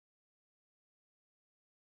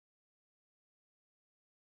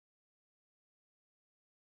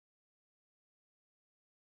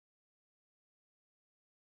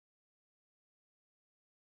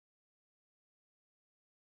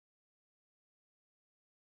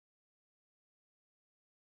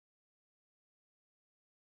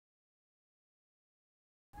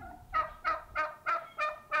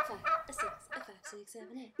6, 7,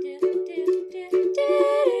 8. Do, do, do, do, do, do.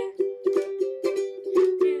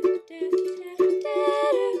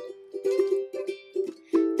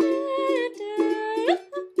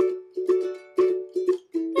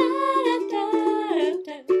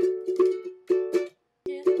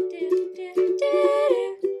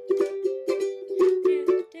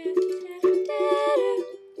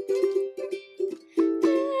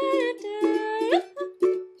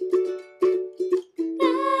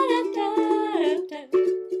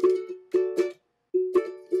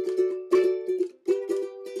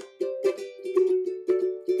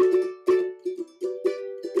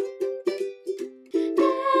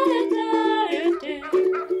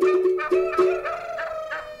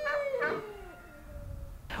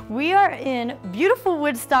 We are in beautiful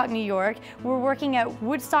Woodstock, New York. We're working at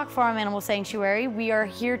Woodstock Farm Animal Sanctuary. We are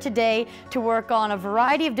here today to work on a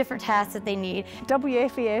variety of different tasks that they need.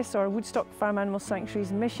 WFAS, or Woodstock Farm Animal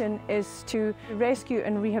Sanctuary's mission is to rescue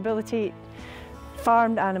and rehabilitate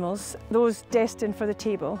farmed animals, those destined for the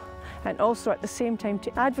table, and also at the same time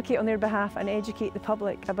to advocate on their behalf and educate the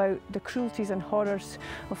public about the cruelties and horrors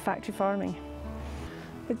of factory farming.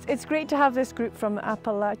 It's great to have this group from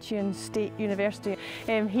Appalachian State University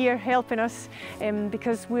here helping us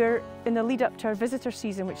because we're in the lead up to our visitor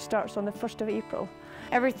season, which starts on the 1st of April.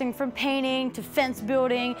 Everything from painting to fence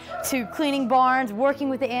building to cleaning barns, working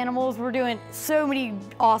with the animals. We're doing so many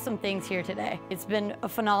awesome things here today. It's been a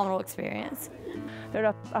phenomenal experience.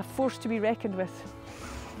 They're a force to be reckoned with,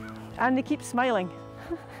 and they keep smiling.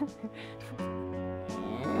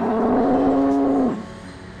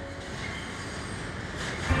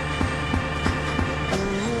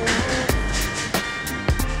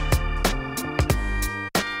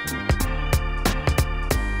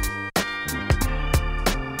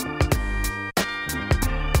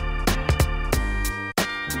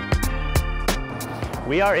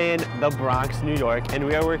 We are in the Bronx, New York, and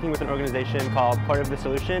we are working with an organization called Part of the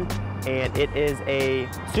Solution, and it is a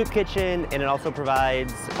soup kitchen, and it also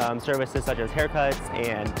provides services such as haircuts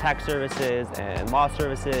and tax services and law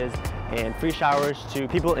services and free showers to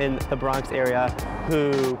people in the Bronx area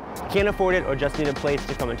who can't afford it or just need a place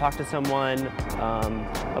to come and talk to someone,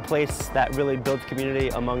 a place that really builds community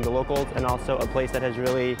among the locals, and also a place that has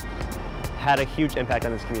really had a huge impact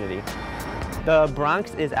on this community. The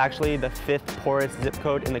Bronx is actually the 5th poorest zip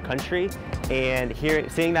code in the country, and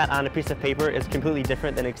seeing that on a piece of paper is completely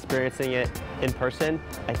different than experiencing it in person.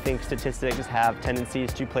 I think statistics have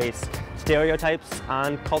tendencies to place stereotypes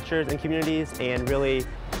on cultures and communities, and really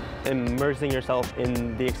immersing yourself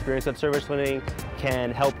in the experience of service living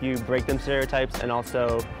can help you break them stereotypes and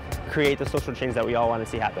also create the social change that we all want to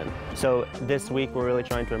see happen. So this week we're really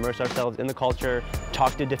trying to immerse ourselves in the culture,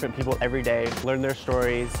 talk to different people every day, learn their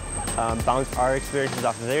stories, bounce our experiences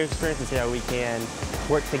off of their experience, and see how we can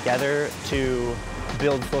work together to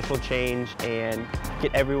build social change and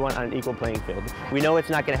get everyone on an equal playing field. We know it's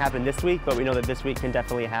not going to happen this week, but we know that this week can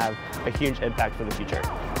definitely have a huge impact for the future.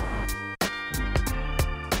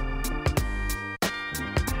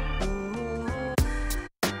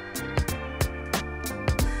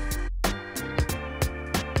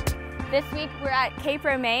 This week we're at Cape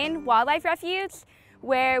Romaine Wildlife Refuge,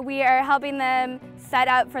 where we are helping them set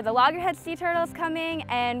up for the loggerhead sea turtles coming,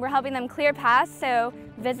 and we're helping them clear paths so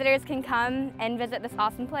visitors can come and visit this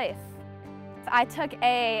awesome place. I took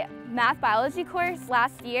a math biology course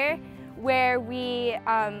last year where we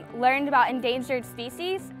learned about endangered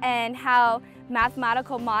species and how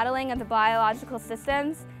mathematical modeling of the biological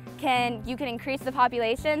systems you can increase the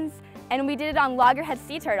populations, and we did it on loggerhead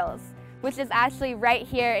sea turtles, which is actually right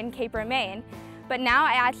here in Cape Romaine. But now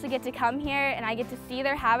I actually get to come here and I get to see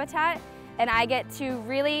their habitat, and I get to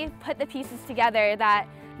really put the pieces together that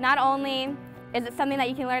not only is it something that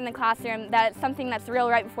you can learn in the classroom, that it's something that's real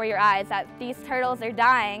right before your eyes, that these turtles are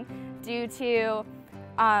dying due to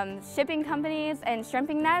shipping companies and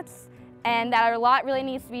shrimping nets, and that a lot really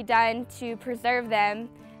needs to be done to preserve them,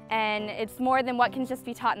 and it's more than what can just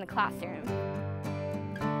be taught in the classroom.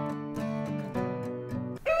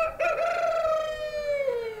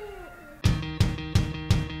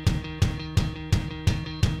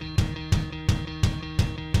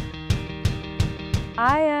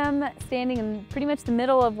 I am standing in pretty much the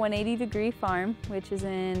middle of 180 Degree Farm, which is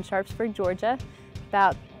in Sharpsburg, Georgia,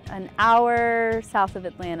 about an hour south of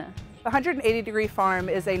Atlanta. 180 Degree Farm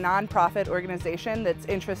is a nonprofit organization that's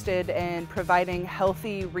interested in providing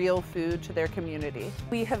healthy, real food to their community.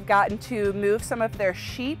 We have gotten to move some of their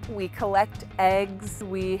sheep, we collect eggs,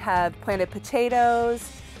 we have planted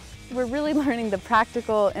potatoes. We're really learning the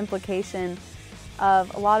practical implication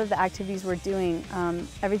of a lot of the activities we're doing,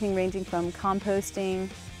 everything ranging from composting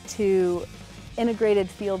to integrated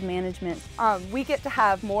field management. We get to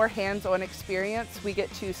have more hands-on experience. We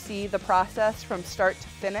get to see the process from start to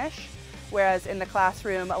finish, whereas in the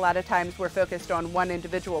classroom, a lot of times we're focused on one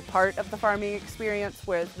individual part of the farming experience,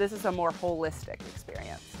 whereas this is a more holistic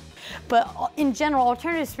experience. But in general,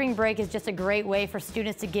 alternative spring break is just a great way for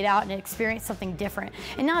students to get out and experience something different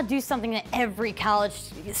and not do something that every college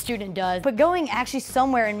student does, but going actually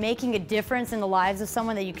somewhere and making a difference in the lives of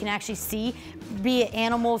someone that you can actually see, be it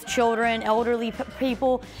animals, children, elderly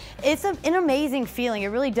people. It's an amazing feeling. It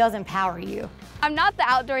really does empower you. I'm not the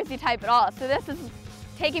outdoorsy type at all, so this is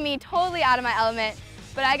taking me totally out of my element.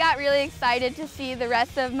 But I got really excited to see the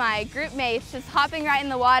rest of my group mates just hopping right in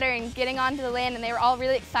the water and getting onto the land, and they were all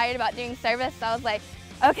really excited about doing service. So I was like,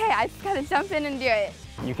 okay, I just gotta jump in and do it.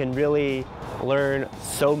 You can really learn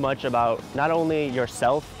so much about not only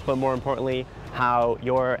yourself, but more importantly, how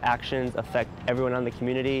your actions affect everyone in the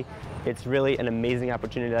community. It's really an amazing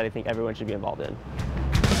opportunity that I think everyone should be involved in.